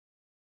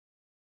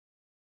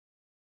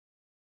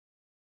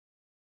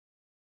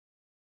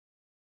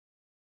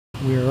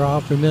We are all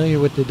familiar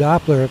with the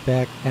Doppler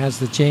effect as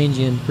the change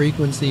in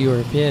frequency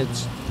or pitch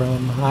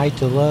from high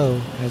to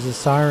low as a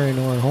siren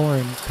or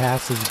horn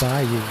passes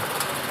by you.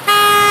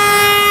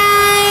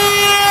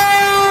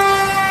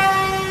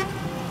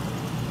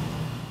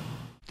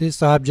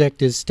 This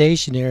object is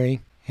stationary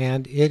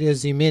and it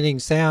is emitting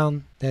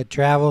sound that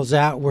travels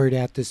outward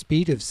at the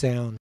speed of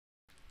sound.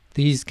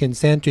 These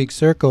concentric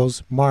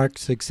circles mark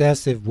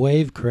successive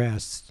wave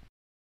crests.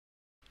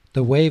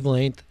 The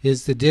wavelength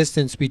is the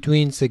distance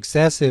between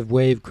successive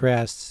wave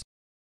crests.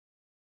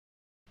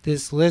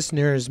 This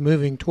listener is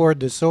moving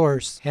toward the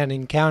source and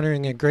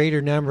encountering a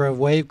greater number of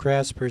wave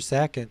crests per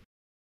second.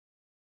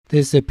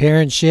 This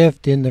apparent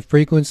shift in the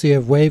frequency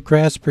of wave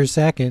crests per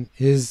second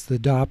is the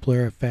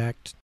Doppler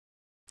effect.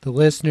 The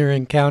listener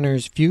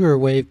encounters fewer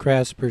wave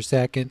crests per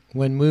second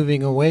when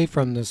moving away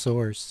from the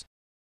source.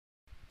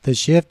 The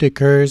shift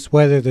occurs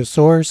whether the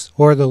source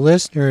or the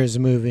listener is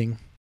moving.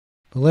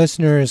 The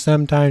listener is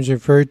sometimes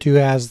referred to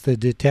as the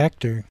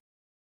detector.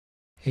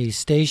 A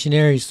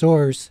stationary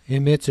source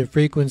emits a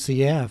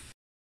frequency f.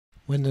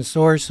 When the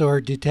source or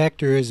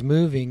detector is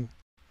moving,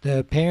 the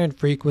apparent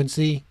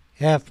frequency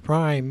f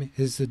prime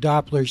is the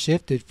Doppler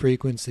shifted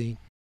frequency.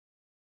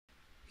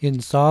 In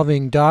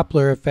solving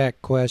Doppler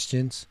effect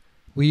questions,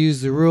 we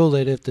use the rule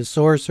that if the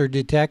source or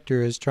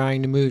detector is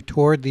trying to move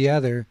toward the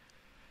other,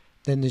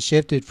 then the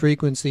shifted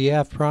frequency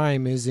f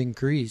prime is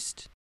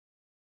increased.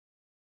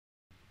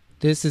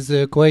 This is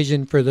the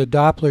equation for the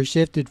Doppler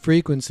shifted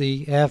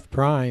frequency f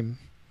prime.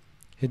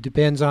 It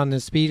depends on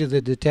the speed of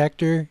the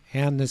detector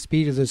and the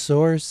speed of the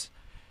source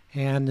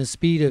and the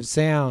speed of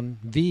sound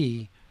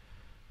v,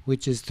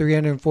 which is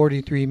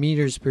 343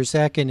 meters per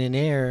second in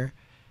air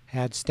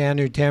at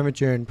standard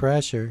temperature and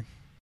pressure.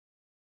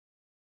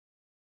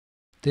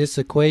 This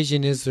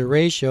equation is the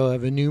ratio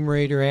of a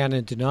numerator and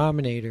a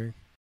denominator.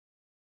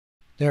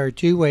 There are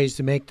two ways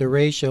to make the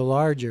ratio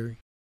larger.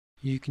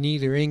 You can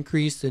either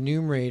increase the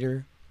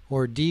numerator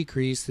or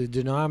decrease the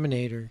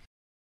denominator.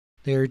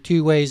 There are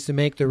two ways to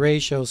make the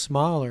ratio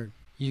smaller.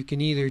 You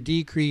can either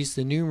decrease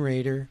the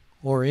numerator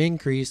or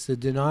increase the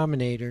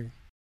denominator.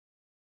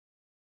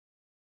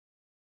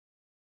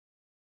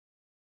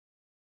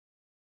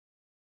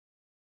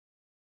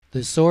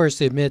 The source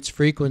emits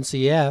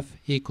frequency f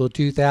equal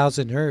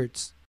 2000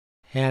 Hz,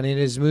 and it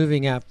is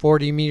moving at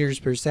 40 meters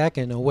per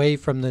second away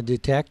from the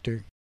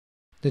detector.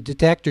 The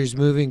detector is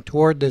moving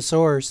toward the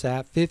source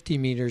at 50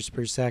 meters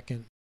per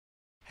second.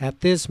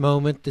 At this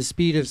moment, the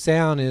speed of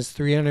sound is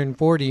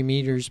 340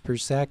 meters per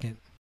second.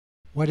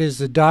 What is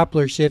the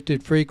Doppler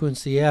shifted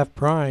frequency f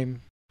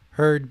prime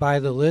heard by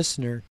the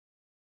listener?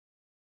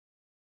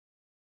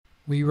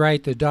 We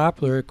write the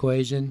Doppler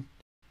equation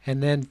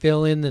and then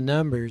fill in the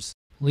numbers,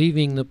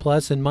 leaving the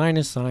plus and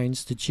minus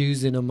signs to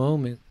choose in a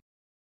moment.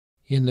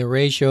 In the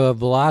ratio of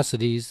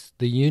velocities,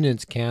 the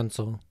units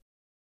cancel,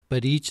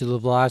 but each of the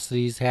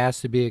velocities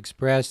has to be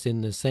expressed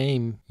in the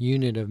same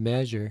unit of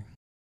measure.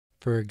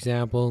 For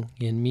example,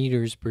 in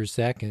meters per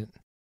second.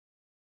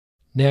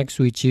 Next,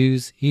 we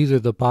choose either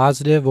the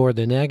positive or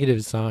the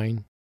negative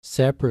sign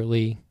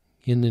separately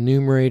in the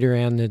numerator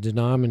and the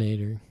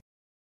denominator.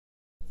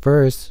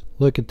 First,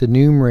 look at the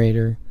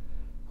numerator,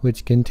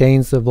 which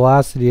contains the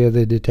velocity of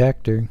the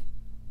detector.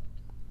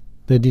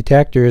 The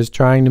detector is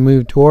trying to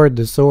move toward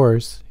the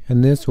source,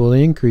 and this will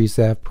increase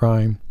f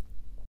prime.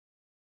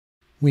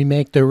 We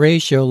make the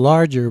ratio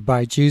larger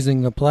by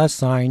choosing the plus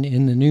sign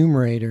in the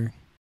numerator.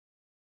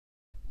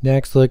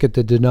 Next, look at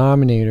the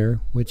denominator,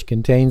 which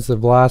contains the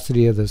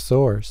velocity of the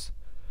source.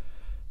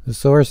 The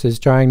source is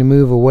trying to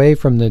move away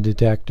from the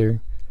detector,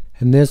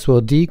 and this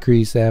will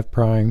decrease f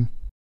prime.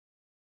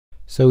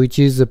 So we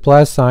choose the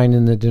plus sign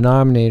in the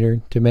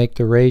denominator to make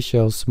the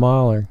ratio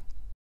smaller.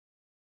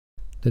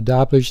 The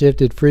Doppler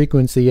shifted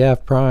frequency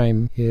f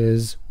prime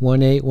is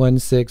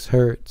 1816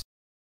 Hz.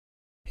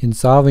 In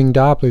solving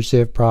Doppler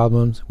shift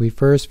problems, we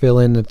first fill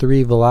in the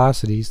three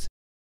velocities,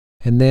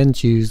 and then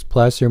choose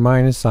plus or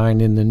minus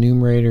sign in the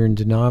numerator and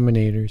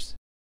denominators.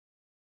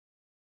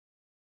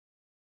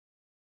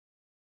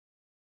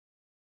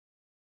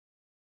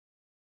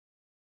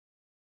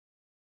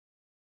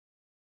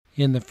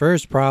 In the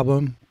first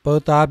problem,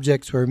 both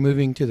objects were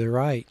moving to the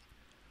right.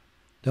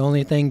 The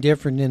only thing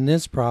different in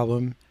this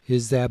problem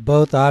is that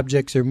both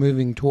objects are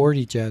moving toward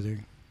each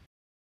other.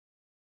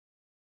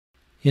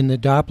 In the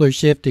Doppler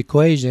shift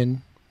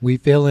equation, we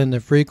fill in the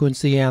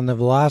frequency and the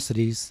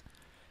velocities,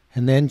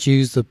 and then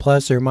choose the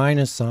plus or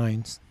minus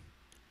signs.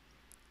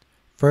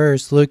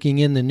 First, looking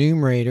in the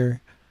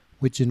numerator,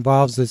 which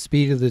involves the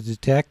speed of the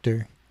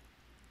detector.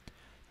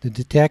 The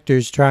detector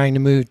is trying to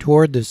move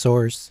toward the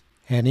source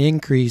and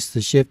increase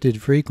the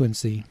shifted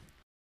frequency.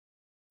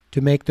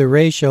 To make the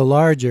ratio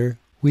larger,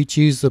 we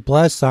choose the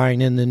plus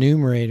sign in the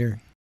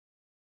numerator.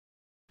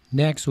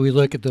 Next, we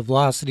look at the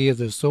velocity of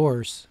the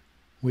source,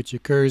 which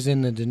occurs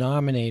in the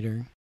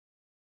denominator.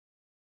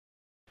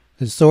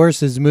 The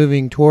source is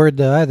moving toward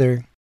the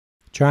other,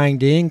 trying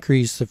to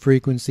increase the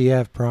frequency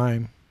f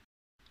prime.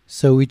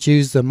 So we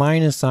choose the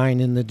minus sign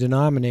in the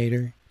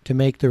denominator to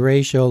make the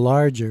ratio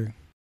larger.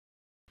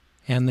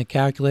 And the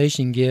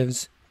calculation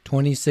gives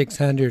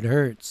 2600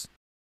 Hz.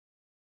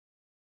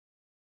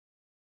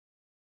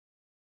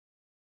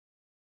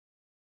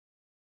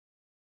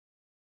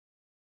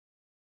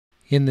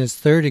 In this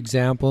third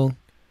example,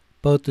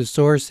 both the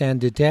source and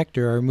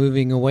detector are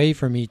moving away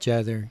from each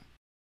other,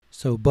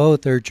 so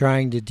both are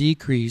trying to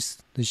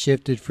decrease the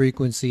shifted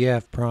frequency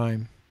f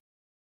prime.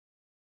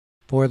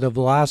 For the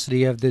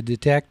velocity of the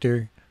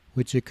detector,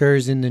 which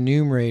occurs in the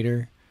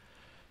numerator,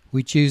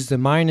 we choose the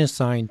minus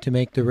sign to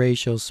make the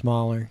ratio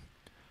smaller.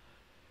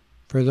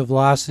 For the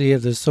velocity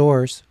of the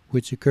source,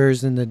 which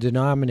occurs in the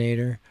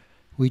denominator,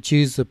 we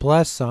choose the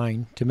plus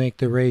sign to make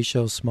the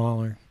ratio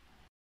smaller.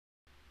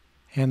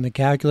 And the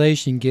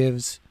calculation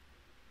gives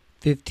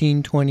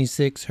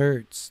 1526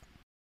 Hz.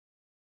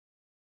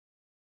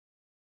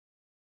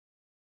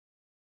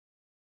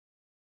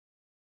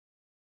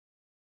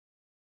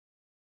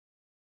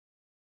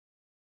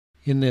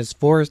 In this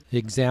fourth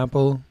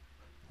example,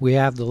 we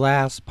have the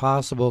last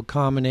possible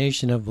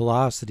combination of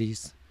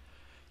velocities,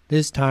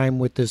 this time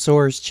with the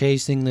source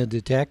chasing the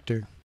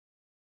detector.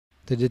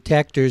 The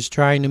detector is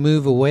trying to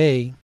move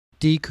away,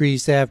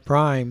 decrease f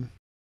prime,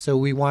 so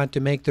we want to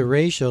make the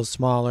ratio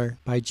smaller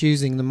by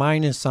choosing the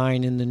minus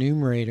sign in the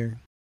numerator.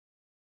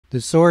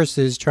 The source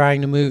is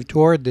trying to move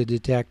toward the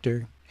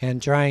detector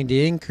and trying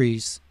to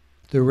increase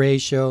the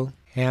ratio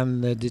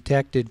and the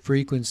detected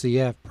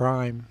frequency f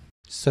prime.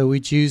 So we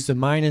choose the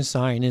minus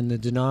sign in the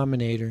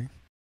denominator,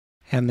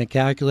 and the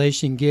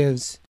calculation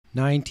gives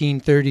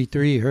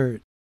 1933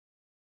 Hz.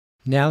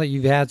 Now that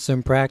you've had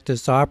some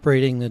practice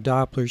operating the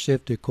Doppler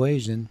shift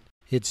equation,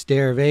 its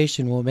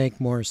derivation will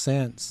make more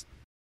sense.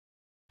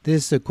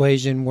 This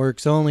equation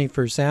works only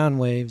for sound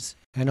waves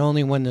and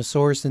only when the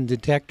source and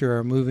detector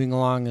are moving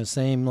along the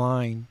same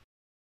line.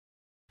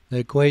 The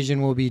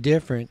equation will be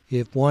different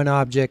if one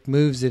object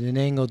moves at an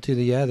angle to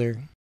the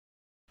other,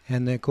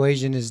 and the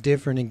equation is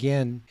different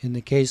again in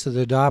the case of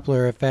the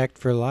Doppler effect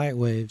for light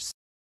waves.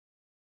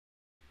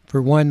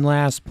 For one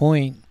last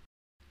point,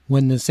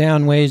 when the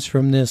sound waves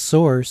from this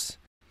source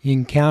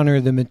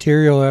encounter the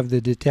material of the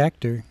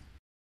detector,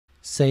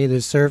 say the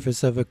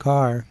surface of a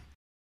car,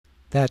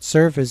 that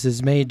surface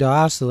is made to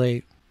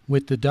oscillate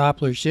with the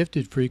Doppler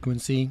shifted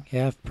frequency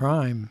f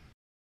prime.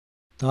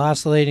 The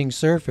oscillating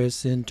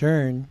surface, in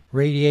turn,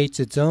 radiates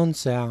its own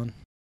sound.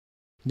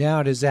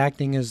 Now it is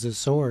acting as the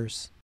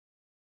source.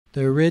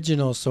 The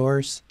original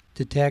source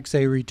detects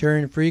a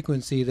return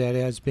frequency that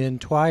has been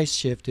twice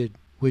shifted,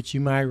 which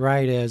you might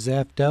write as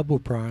f double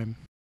prime.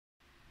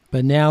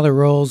 But now the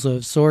roles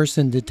of source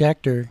and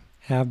detector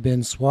have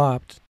been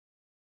swapped.